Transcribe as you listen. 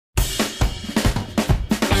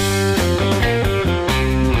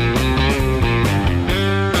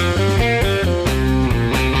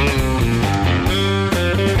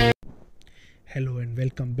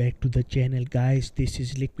welcome back to the channel, guys. This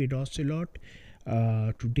is Liquid Ocelot.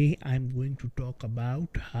 Today I'm going to talk about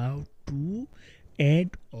how to add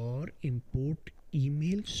or import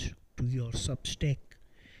emails to your Substack.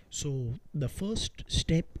 So the first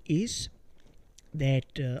step is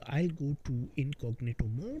that I'll go to incognito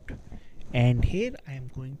mode, and here I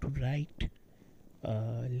am going to write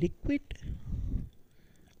Liquid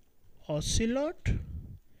Ocelot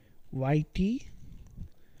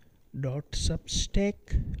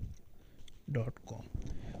yt.substack.com.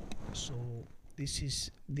 So this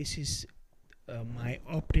is my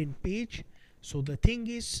opt-in page. So the thing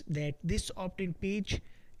is that this opt-in page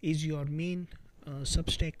is your main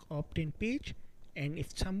Substack opt-in page, and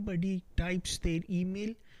if somebody types their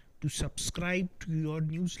email to subscribe to your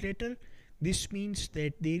newsletter, this means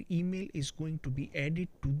that their email is going to be added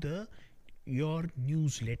to your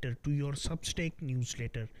newsletter, to your Substack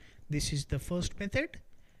newsletter. This is the first method.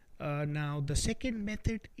 Now the second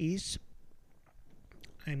method is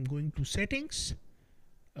I'm going to settings.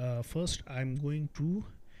 First I'm going to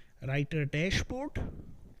writer dashboard,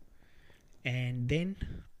 and then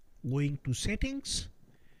going to settings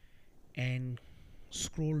and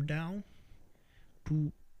scroll down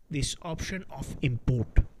to this option of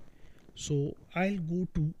import. So I'll go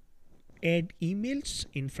to add emails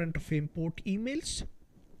in front of import emails,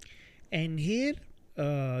 and here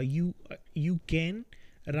you can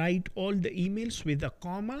write all the emails with a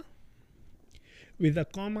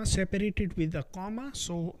comma, separated with a comma.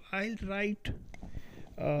 So I'll write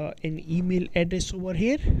an email address over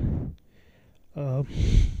here,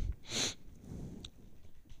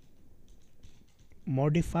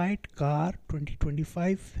 modified car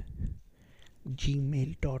 2025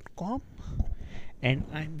 gmail.com, and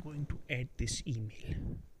I'm going to add this email.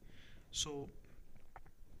 So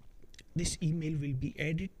this email will be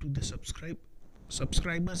added to the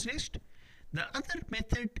subscribers list. The other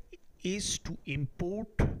method is to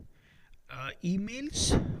import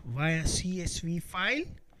emails via CSV file.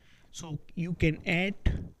 So you can add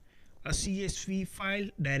a CSV file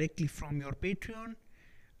directly from your Patreon,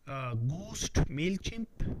 Ghost, MailChimp,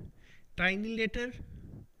 TinyLetter,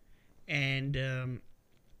 and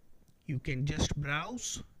you can just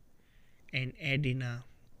browse and add in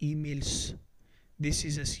emails. This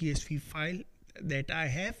is a CSV file that I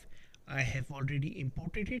have already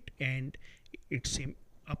imported it, and it's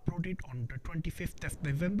uploaded on the 25th of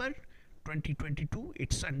November 2022.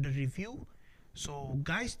 It's under review. So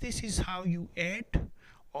guys, this is how you add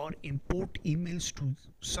or import emails to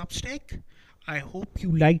Substack. I hope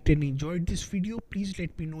you liked and enjoyed this video. Please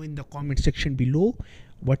let me know in the comment section below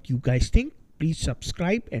what you guys think. Please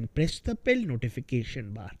subscribe and press the bell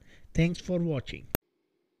notification bar. Thanks for watching.